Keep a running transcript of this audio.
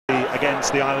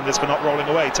against the Islanders for not rolling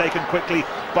away. Taken quickly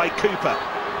by Cooper.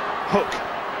 Hook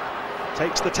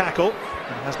takes the tackle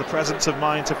and has the presence of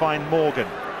mind to find Morgan.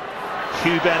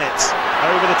 Hugh Bennett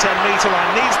over the 10-metre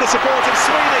line, needs the support of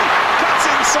Sweeney, cuts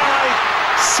inside,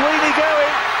 Sweeney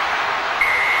going.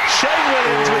 Shane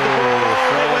Williams with the ball,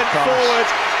 it went forward.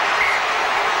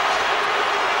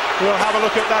 We'll have a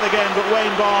look at that again, but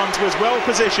Wayne Barnes was well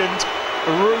positioned.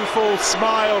 A rueful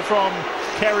smile from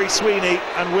Kerry Sweeney,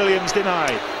 and Williams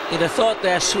denied. You'd have thought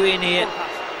there Sweeney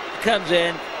comes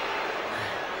in.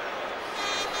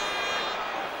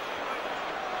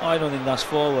 I don't think that's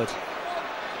forward.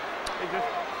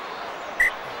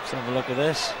 Let's have a look at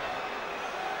this.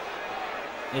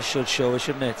 This should show it,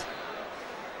 shouldn't it?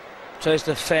 Tries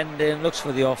to fend in, looks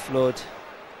for the offload.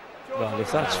 Well,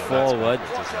 if that's forward,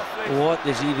 what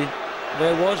is even...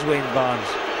 Where was Wayne Barnes?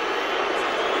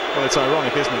 Well, it's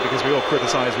ironic, isn't it? Because we all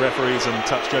criticise referees and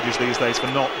touch judges these days for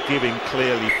not giving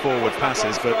clearly forward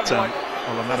passes, but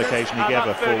on that occasion he gave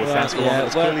a forward pass, one that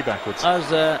was clearly backwards.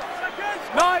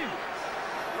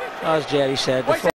 As Jerry said,